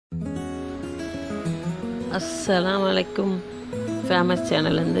அஸ்ஸலாமு அலைக்கும். ஃபேமஸ்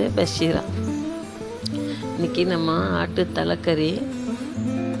சேனல்லேருந்து பஷீரா. இன்றைக்கி நம்ம ஆட்டு தலைக்கறி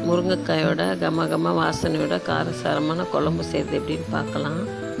முருங்கைக்காயோட கம வாசனையோட காரசாரமான குழம்பு செய்கிறது எப்படின்னு பார்க்கலாம்.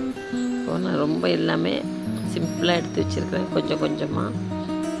 இப்போ நான் ரொம்ப எல்லாமே சிம்பிளாக எடுத்து வச்சுருக்கிறேன். கொஞ்சமாக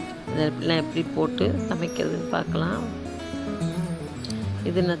இதெல்லாம் எப்படி போட்டு சமைக்கிறதுன்னு பார்க்கலாம்.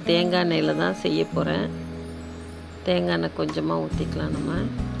 இது நான் தேங்காய் எண்ணெயில் தான் செய்ய போகிறேன். தேங்காய் எண்ணெய் கொஞ்சமாக ஊற்றிக்கலாம். நம்ம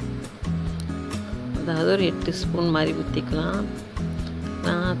அதாவது ஒரு 8 ஸ்பூன் மாதிரி ஊற்றிக்கலாம்.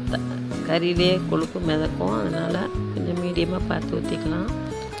 நான் கறியிலே கொழுப்பு மிதக்கும், அதனால் கொஞ்சம் மீடியமாக பார்த்து ஊற்றிக்கலாம்.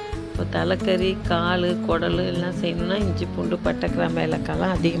 இப்போ தலைக்கறி கால் குடல் எல்லாம் செய்யணுன்னா இஞ்சி பூண்டு பட்டை கிராம்பு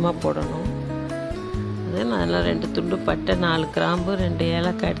ஏலக்காய்லாம் அதிகமாக போடணும். அது நான் 2 துண்டு பட்டை 4 கிராம்பு 2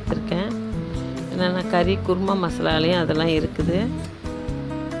 ஏலக்காய் எடுத்திருக்கேன். ஏன்னா நான் கறி குருமா மசாலாலையும் அதெல்லாம் இருக்குது.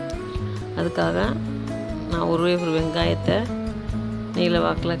 அதுக்காக நான் ஒரு வெங்காயத்தை நீல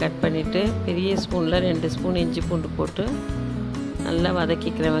வாக்கில் கட் பண்ணிவிட்டு பெரிய ஸ்பூனில் 2 ஸ்பூன் இஞ்சி பூண்டு போட்டு நல்லா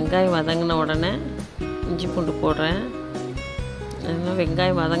வதக்கிக்கிறேன். வெங்காயம் வதங்கின உடனே இஞ்சி பூண்டு போடுறேன். அதனால்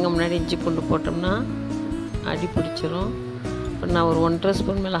வெங்காயம் வதங்க முன்னாடி இஞ்சி பூண்டு போட்டோம்னா அடி பிடிச்சிரும். இப்போ நான் ஒரு 1.5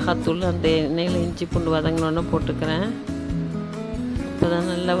 ஸ்பூன் மிளகாத்தூள் அந்த எண்ணெயில் இஞ்சி பூண்டு வதங்கினோடனே போட்டுக்கிறேன். இப்போ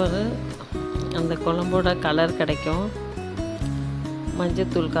தான் நல்லா ஒரு அந்த குழம்போட கலர் கிடைக்கும்.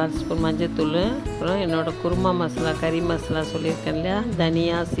 மஞ்சத்தூள் 1/4 ஸ்பூன் மஞ்சத்தூள், அப்புறம் என்னோடய குருமா மசாலா கறி மசாலா சொல்லியிருக்கேன் இல்லையா,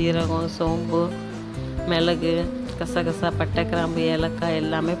 தனியா சீரகம் சோம்பு மிளகு கசகசா பட்டை கிராம்பு ஏலக்காய்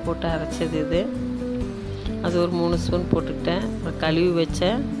எல்லாமே போட்டு அரைச்சது இது. அது ஒரு 3 ஸ்பூன் போட்டுக்கிட்டேன். அப்புறம் கழுவி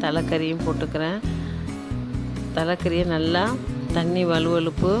வச்ச தலைக்கறியும் போட்டுக்கிறேன். தலைக்கறியை நல்லா தண்ணி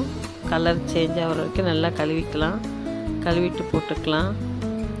வலுவலுப்பு கலர் சேஞ்ச் ஆகிற வரைக்கும் நல்லா கழுவிட்டு போட்டுக்கலாம்.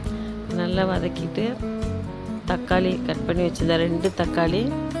 நல்லா வதக்கிட்டு தக்காளி கட் பண்ணி வச்சுருந்தா 2 தக்காளி,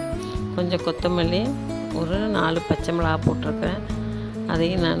 கொஞ்சம் கொத்தமல்லி, ஒரு 4 பச்சை மிளகா போட்டிருக்கிறேன்.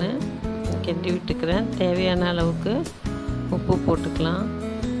 அதையும் நான் கிண்டி விட்டுக்கிறேன். தேவையான அளவுக்கு உப்பு போட்டுக்கலாம்.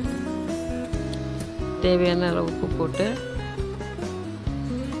 தேவையான அளவு உப்பு போட்டு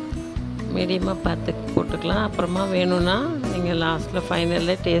மீடியமாக பார்த்து போட்டுக்கலாம். அப்புறமா வேணும்னா நீங்கள் லாஸ்ட்டில்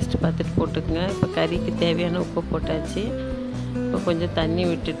ஃபைனலில் டேஸ்ட் பார்த்துட்டு போட்டுக்கோங்க. இப்போ கறிக்கு தேவையான உப்பு போட்டாச்சு. இப்போ கொஞ்சம் தண்ணி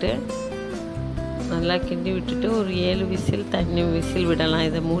விட்டுட்டு நல்லா கிண்டி விட்டுட்டு ஒரு 7 விசில் விசில் விடலாம்.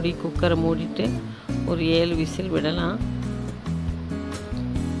 இதை குக்கரை மூடிட்டு ஒரு 7 விசில் விடலாம்.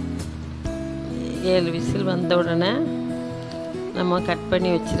 7 விசில் வந்த உடனே நம்ம கட்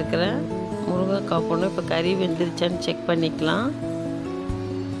பண்ணி வச்சுருக்கிற முருங்கைக்காய் போடணும். இப்போ கறி வெந்துருச்சான்னு செக் பண்ணிக்கலாம்.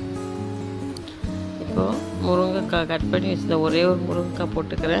 இப்போது முருங்கைக்காய் கட் பண்ணி வச்சுருந்த ஒரே ஒரு முருங்கைக்காய்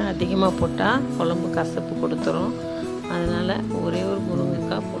போட்டுக்கிறேன். அதிகமாக போட்டால் குழம்பு கசப்பு கொடுத்துரும். அதனால் ஒரே ஒரு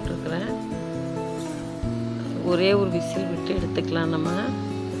முருங்கைக்காய் போட்டிருக்கிறேன். ஒரே ஒரு விசில் விட்டு எடுத்துக்கலாம். நம்ம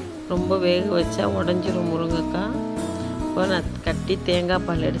ரொம்ப வேக வச்சா உடஞ்சிரும் முருங்கைக்காய். இப்போ நான் கட்டி தேங்காய்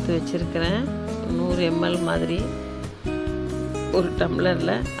பால் எடுத்து வச்சுருக்கிறேன். 100 ml மாதிரி ஒரு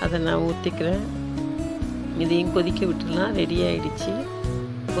டம்ளரில் அதை நான் ஊற்றிக்கிறேன். இதையும் கொதிக்க விட்டுலாம். ரெடி ஆகிடுச்சு.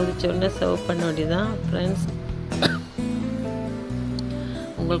 கொதிச்சோடனே சர்வ் பண்ண வேண்டியதான். ஃப்ரெண்ட்ஸ்,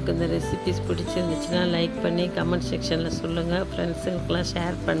 உங்களுக்கு இந்த ரெசிபிஸ் பிடிச்சிருந்துச்சுன்னா லைக் பண்ணி கமெண்ட் செக்ஷனில் சொல்லுங்கள். ஃப்ரெண்ட்ஸுங்களுக்கெல்லாம்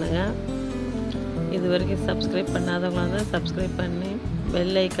ஷேர் பண்ணுங்கள். இது வரைக்கும் சப்ஸ்கிரைப் பண்ணாதவங்களாக இருந்தால் சப்ஸ்கிரைப் பண்ணி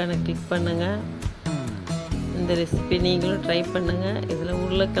பெல் ஐக்கானை கிளிக் பண்ணுங்கள். இந்த ரெசிபி நீங்களும் ட்ரை பண்ணுங்கள். இதில்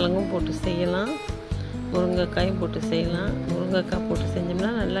உருளைக்கிழங்கும் போட்டு செய்யலாம், முருங்கைக்காயும் போட்டு செய்யலாம். முருங்கைக்காய் போட்டு செஞ்சோம்னா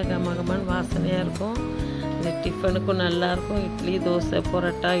நல்லா கமகமான வாசனையாக இருக்கும். இந்த டிஃபனுக்கும் நல்லாயிருக்கும். இட்லி தோசை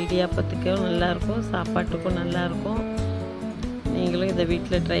பரோட்டா இடியாப்பத்துக்கும் நல்லாயிருக்கும். சாப்பாட்டுக்கும் நல்லாயிருக்கும். நீங்களும் இதை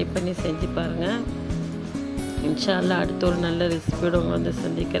வீட்டில் ட்ரை பண்ணி செஞ்சு பாருங்கள். இன்ஷா அல்லாஹ் அடுத்த ஒரு நல்ல ரெசிபியோடு உங்களை வந்து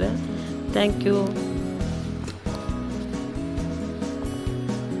சந்திக்கிறேன். Thank you.